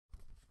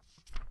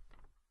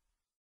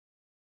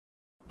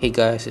Hey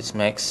guys, it's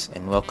Max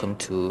and welcome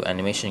to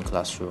Animation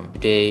Classroom.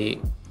 Today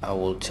I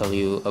will tell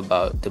you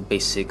about the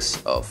basics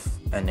of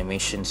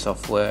animation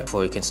software.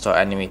 Before you can start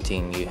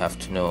animating, you have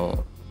to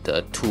know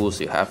the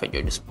tools you have at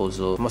your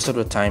disposal. Most of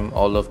the time,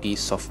 all of these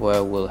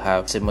software will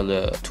have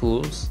similar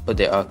tools, but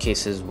there are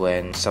cases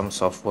when some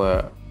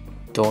software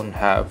don't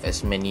have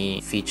as many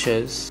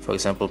features, for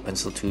example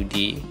Pencil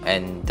 2D,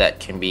 and that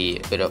can be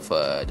a bit of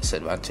a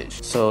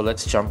disadvantage. So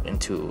let's jump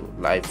into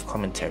live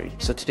commentary.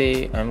 So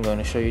today I'm going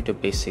to show you the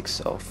basics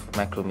of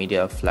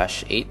Macromedia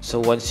Flash 8. So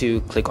once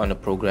you click on the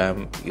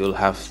program, you'll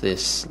have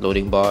this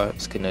loading bar.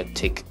 It's gonna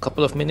take a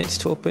couple of minutes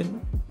to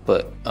open,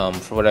 but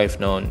from what I've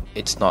known,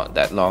 it's not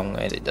that long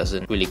and it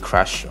doesn't really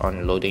crash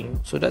on loading,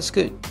 so that's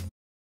good.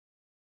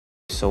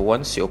 So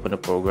once you open the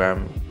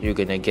program, you're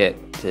gonna get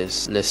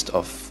this list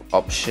of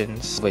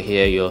options. Over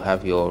here you'll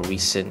have your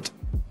recent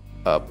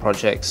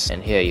projects,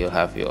 and here you'll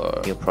have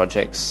your new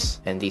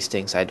projects, and these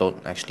things I don't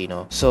actually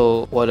know.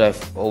 So what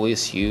I've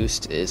always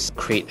used is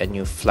create a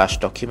new Flash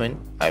document.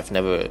 I've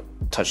never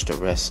touched the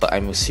rest, but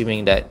I'm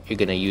assuming that you're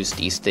gonna use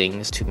these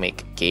things to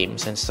make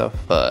games and stuff,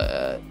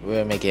 but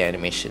we're making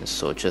animations,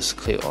 so just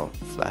click on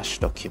Flash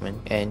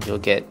document and you'll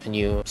get a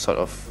new sort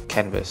of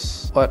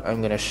canvas. What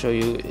I'm gonna show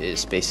you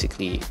is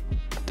basically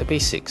the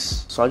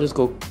basics. So I'll just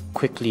go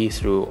quickly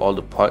through all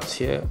the parts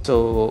here.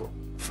 So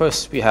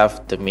first we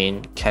have the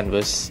main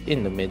canvas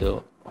in the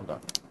middle. Hold on.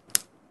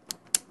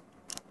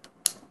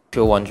 If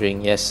you're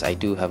wondering, yes, I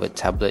do have a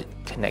tablet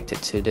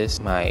connected to this,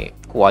 my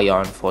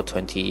Huayan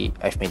 420.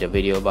 I've made a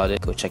video about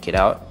it, go check it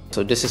out.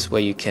 So this is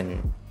where you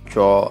can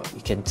draw.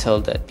 You can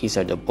tell that these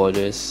are the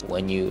borders.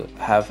 When you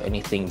have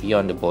anything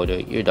beyond the border,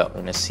 you're not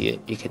going to see it.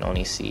 You can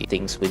only see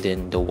things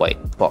within the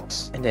white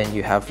box. And then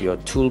you have your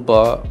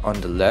toolbar on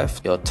the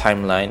left, your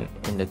timeline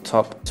in the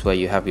top. It's where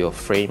you have your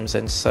frames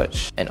and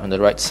such, and on the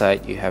right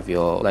side you have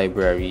your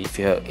library. If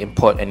you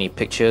import any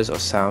pictures or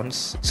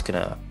sounds, it's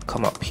gonna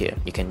come up here.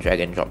 You can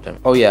drag and drop them.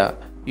 Oh yeah,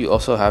 you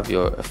also have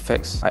your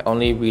effects. I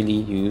only really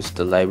use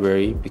the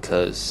library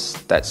because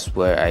that's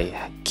where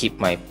I keep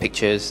my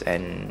pictures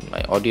and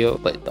my audio,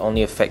 but the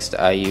only effects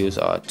that I use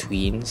are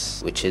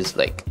tweens, which is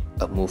like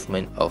a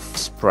movement of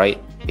sprite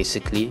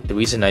basically. The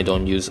reason I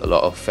don't use a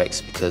lot of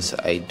effects because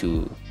I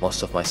do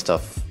most of my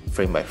stuff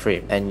frame by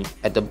frame. And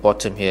at the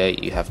bottom here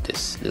you have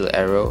this little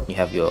arrow. You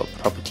have your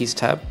properties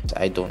tab.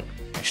 I don't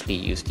actually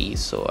use these,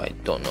 so I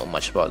don't know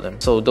much about them.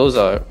 So those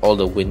are all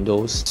the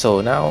windows.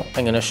 So now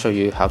I'm gonna show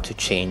you how to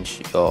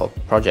change your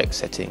project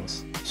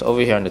settings. So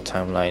over here on the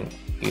timeline,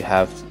 you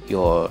have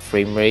your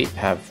frame rate,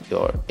 have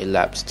your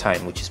elapsed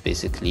time, which is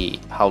basically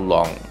how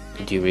long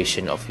the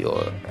duration of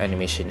your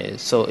animation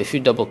is. So if you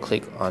double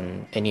click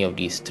on any of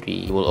these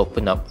three, it will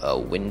open up a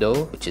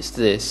window, which is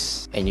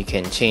this, and you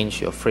can change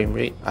your frame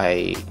rate.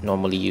 I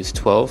normally use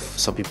 12,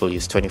 some people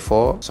use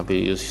 24, some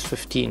people use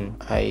 15.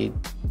 I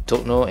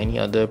don't know any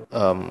other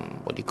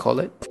what do you call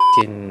it,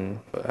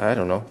 I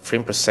don't know,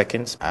 frame per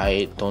second.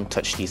 I don't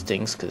touch these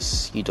things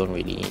because you don't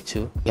really need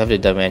to. You have the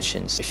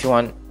dimensions. If you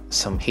want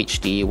some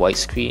HD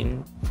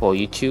widescreen for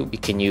YouTube, you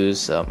can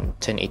use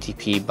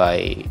 1080p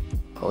by,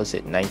 what was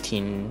it,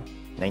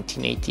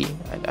 1980?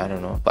 I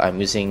don't know, but I'm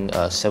using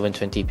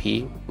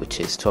 720p, which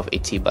is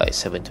 1280 by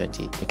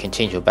 720. You can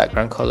change your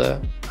background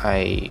color.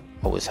 I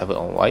always have it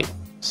on white.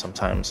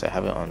 Sometimes I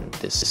have it on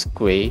this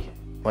gray.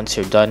 Once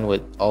you're done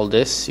with all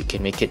this, you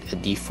can make it a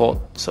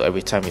default, so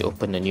every time you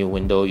open a new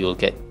window you'll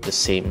get the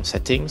same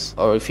settings.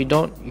 Or if you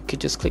don't, you could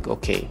just click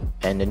OK,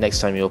 and the next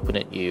time you open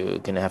it you're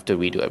gonna have to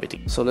redo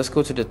everything. So let's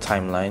go to the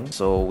timeline.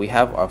 So we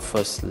have our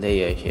first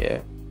layer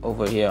here.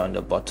 Over here on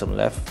the bottom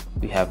left,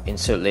 we have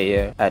insert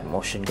layer, add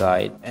motion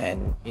guide,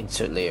 and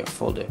insert layer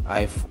folder.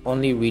 I've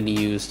only really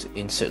used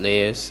insert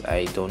layers.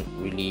 I don't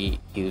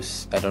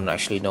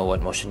actually know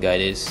what motion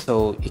guide is.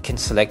 So you can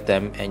select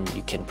them and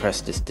you can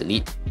press this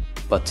delete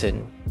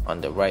button on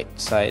the right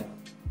side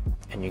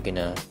and you're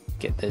gonna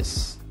get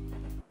this.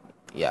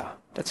 Yeah,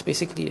 that's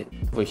basically it.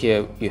 Over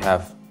here you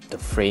have the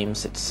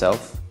frames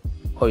itself,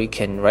 or you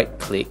can right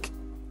click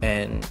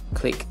and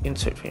click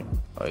insert frame,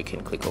 or you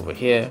can click over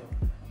here,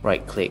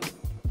 right click,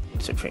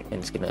 insert frame, and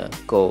it's gonna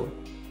go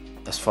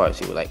as far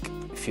as you like.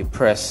 If you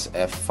press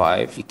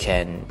F5 you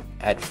can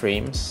add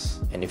frames,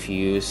 and if you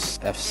use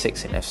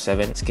F6 and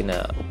F7 it's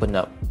gonna open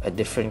up a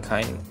different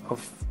kind of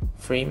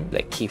frame,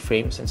 like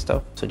keyframes and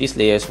stuff. So these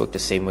layers work the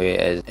same way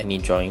as any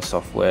drawing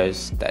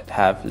softwares that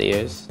have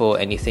layers. So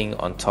anything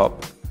on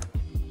top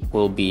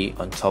will be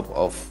on top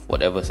of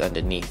whatever's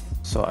underneath.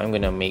 So I'm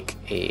gonna make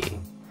a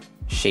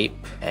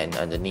shape, and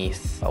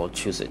underneath I will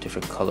choose a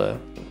different color.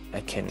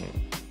 I can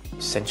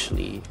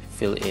essentially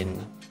fill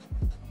in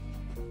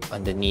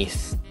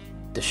underneath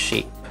the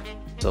shape.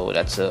 So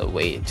that's a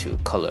way to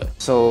color.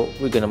 So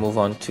we're gonna move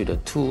on to the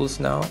tools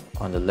now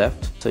on the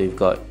left. So you've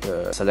got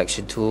the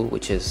selection tool,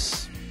 which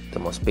is the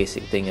most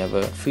basic thing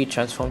ever. Free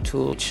transform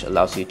tool, which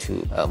allows you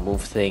to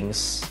move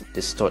things,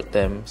 distort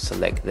them,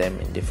 select them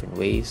in different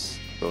ways,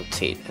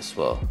 rotate as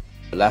well.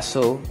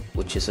 Lasso,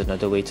 which is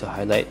another way to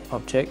highlight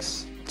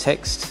objects.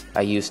 Text,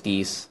 I use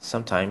these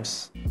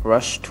sometimes.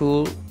 Brush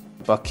tool,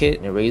 bucket,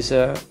 an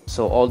eraser.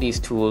 So all these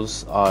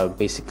tools are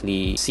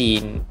basically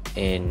seen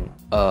in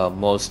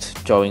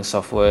most drawing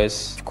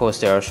softwares. Of course,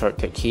 there are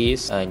shortcut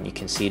keys and you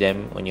can see them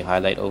when you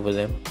highlight over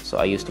them. So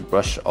I use the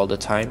brush all the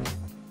time.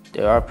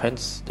 There are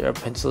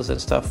pencils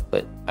and stuff,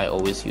 but I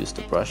always use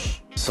the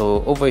brush.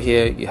 So over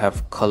here you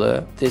have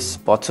color. This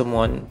bottom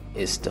one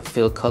is the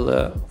fill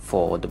color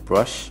for the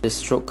brush. This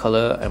stroke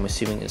color, I'm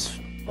assuming, is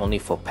only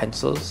for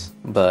pencils,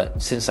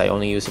 but since I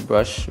only use a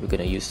brush, we're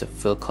gonna use the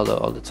fill color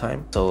all the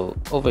time. So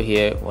over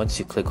here, once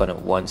you click on it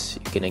once,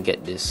 you're gonna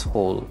get this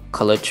whole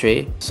color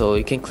tray. So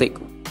you can click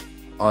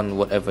on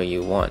whatever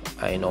you want.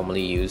 I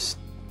normally use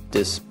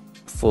this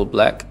full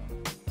black,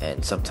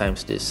 and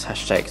sometimes this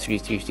hashtag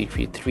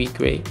 33333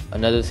 gray.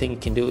 Another thing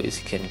you can do is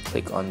you can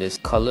click on this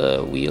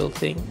color wheel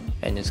thing,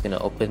 and it's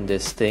gonna open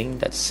this thing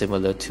that's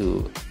similar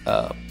to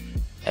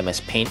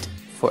MS Paint.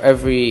 For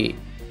every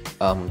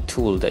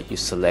tool that you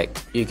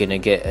select, you're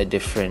gonna get a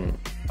different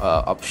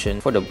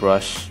option. For the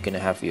brush, you're gonna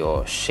have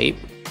your shape.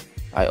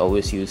 I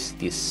always use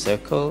this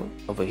circle.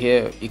 Over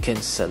here, you can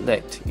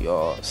select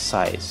your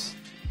size.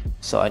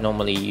 So I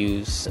normally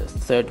use the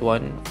third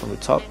one from the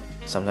top.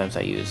 Sometimes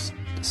I use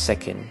the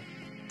second,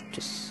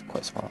 just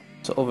quite small.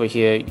 So over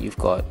here you've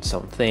got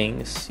some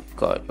things. You've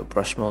got your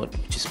brush mode,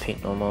 which is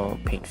paint normal,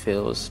 paint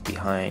fills,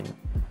 behind,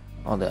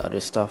 all the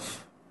other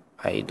stuff.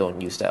 I don't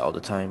use that all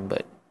the time,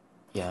 but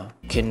yeah.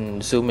 You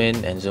can zoom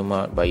in and zoom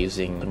out by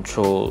using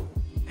Control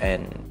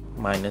and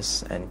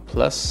minus and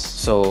plus.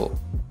 So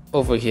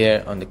over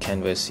here on the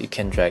canvas you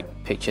can drag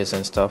pictures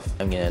and stuff.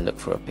 I'm gonna look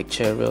for a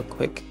picture real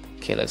quick.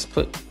 Okay, let's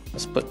put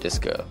this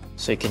girl.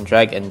 So you can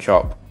drag and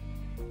drop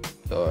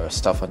your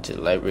stuff onto the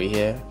library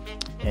here.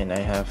 And I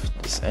have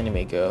this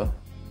anime girl.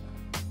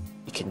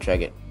 You can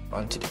drag it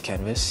onto the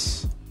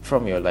canvas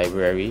from your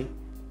library,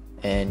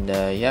 and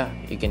yeah,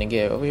 you're gonna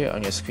get it over here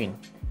on your screen.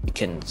 You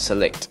can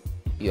select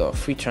your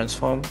free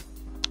transform.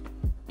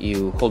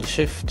 You hold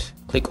shift,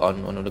 click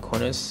on one of the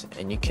corners,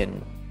 and you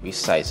can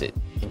resize it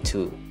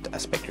into the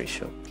aspect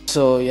ratio.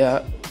 So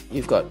yeah,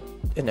 you've got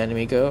an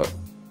anime girl.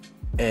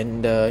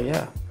 And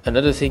yeah,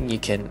 another thing you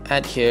can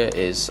add here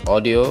is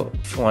audio.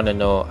 If you want to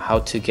know how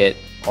to get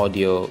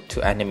audio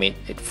to animate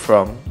it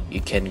from,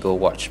 you can go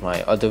watch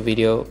my other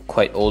video,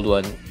 quite old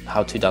one,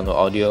 how to download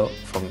audio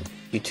from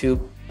YouTube.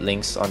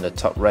 Links on the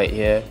top right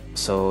here,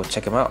 so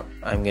check them out.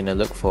 I'm gonna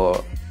look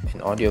for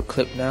an audio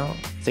clip now.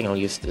 I think I'll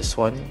use this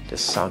one,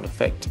 this sound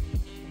effect.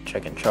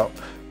 Drag and drop.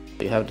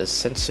 You have the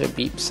sensor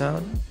beep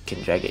sound. You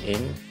can drag it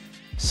in.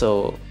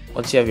 So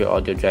once you have your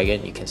audio drag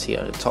in, you can see it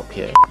on the top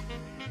here.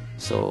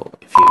 So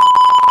if you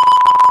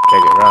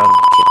drag it around,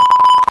 you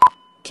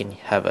can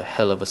have a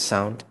hell of a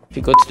sound. If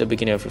you go to the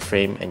beginning of your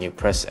frame and you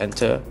press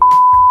enter,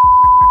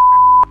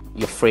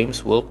 your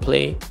frames will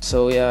play.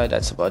 So yeah,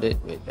 that's about it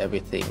with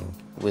everything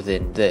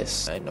within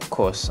this. And of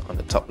course, on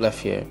the top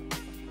left here,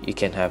 you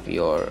can have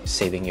your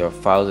saving your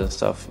files and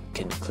stuff.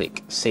 You can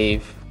click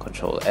save,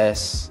 Control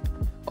S.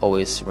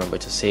 Always remember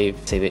to save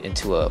it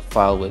into a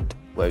file with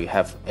where you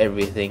have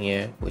everything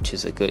here, which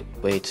is a good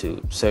way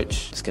to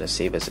search. It's gonna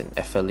save as an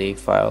FLA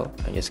file.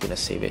 I'm just gonna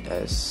save it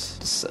as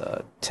this,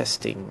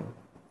 testing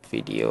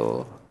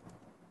video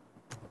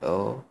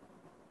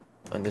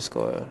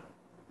underscore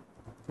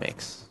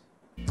mix.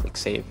 Click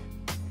save,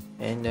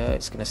 and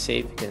it's gonna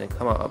save. It's gonna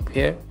come out up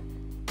here,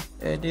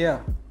 and yeah.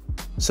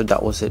 So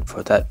that was it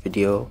for that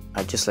video.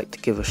 I'd just like to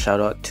give a shout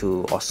out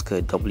to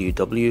Oscar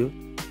WW.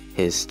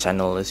 His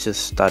channel is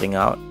just starting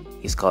out.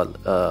 He's got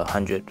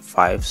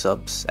 105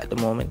 subs at the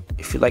moment.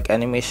 If you like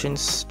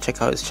animations,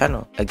 check out his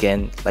channel.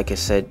 Again, like I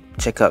said,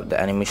 check out the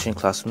Animation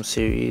Classroom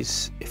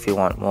series if you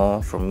want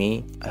more from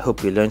me. I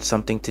hope you learned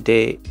something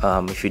today.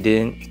 If you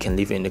didn't, you can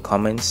leave it in the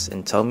comments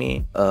and tell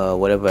me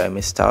whatever I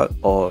missed out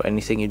or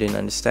anything you didn't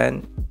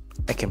understand.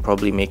 I can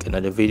probably make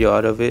another video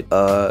out of it.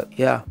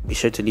 Yeah, be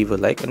sure to leave a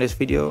like on this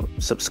video,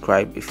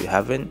 subscribe if you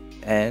haven't,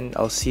 and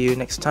I'll see you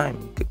next time.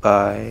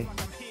 Goodbye.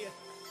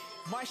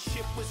 My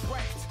ship was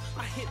wrecked.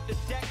 I hit the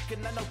deck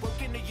and then I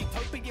woke in a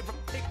utopia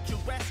of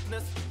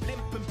picturesqueness.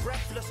 Limp and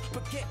breathless,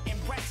 but getting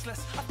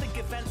restless. I think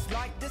events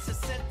like this are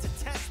sent to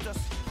test us.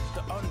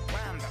 The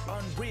unplanned, the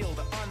unreal,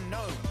 the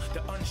unknown,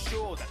 the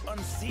unsure, the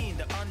unseen,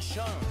 the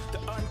unshown, the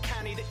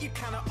uncanny that you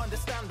cannot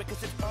understand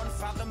because it's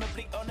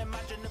unfathomably,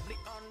 unimaginably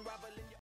unraveled.